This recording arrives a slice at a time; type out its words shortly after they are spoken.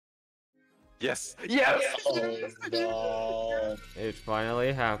Yes! Yes! Oh no! It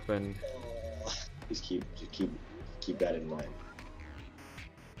finally happened. Just keep that in mind.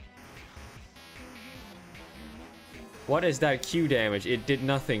 What is that Q damage? It did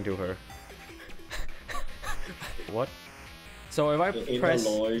nothing to her. What? So if I press...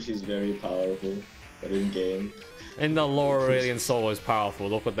 In the lore, she's very powerful, but in game... In the lore, Aurelion Sol is powerful.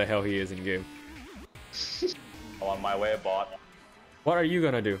 Look what the hell he is in game. I'm on my way, bot. What are you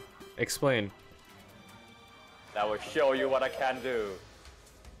gonna do? Explain. I will show you what I can do.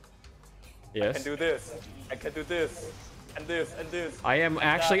 Yes? I can do this. I can do this. And this, and this. I am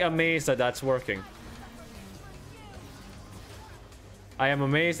actually amazed that that's working. I am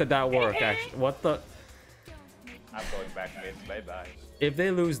amazed that that worked, actually. What the... I'm going back mid. Bye-bye. If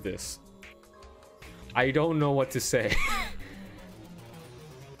they lose this, I don't know what to say.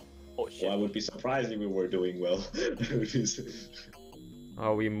 Oh shit. Well, I would be surprised if we were doing well.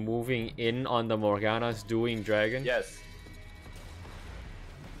 Are we moving in on the Morgana's doing dragon? Yes.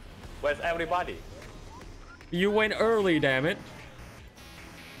 Where's everybody? You went early, damn it.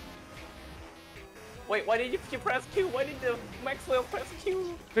 Wait, why did you press Q? Why did the Maxwell press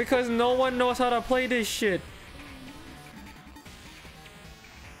Q? Because no one knows how to play this shit.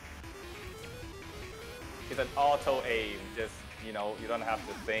 It's an auto aim. Just, you know, you don't have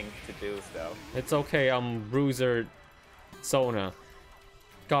to think to do stuff. It's okay, I'm Bruiser Sona.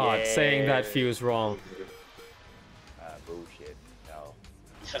 God, Yeah. saying that feels wrong. Bullshit. No.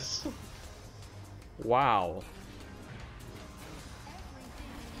 Yes. Wow.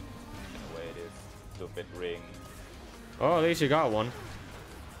 Wait, this stupid ring. Oh, at least you got one.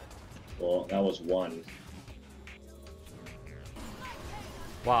 Well, that was one.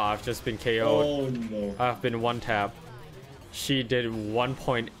 Wow, I've just been KO'd. Oh no. I've been one tap. She did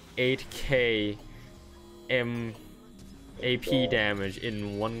 1.8k AP damage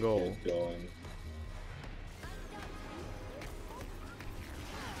in one go. Keep going.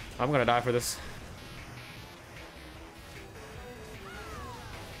 I'm gonna die for this.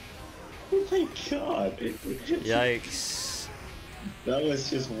 Oh my god. Yikes. That was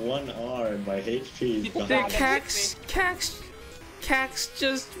just one R and my HP. The Cax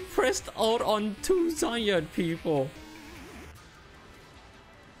just pressed out on two Zanyard people.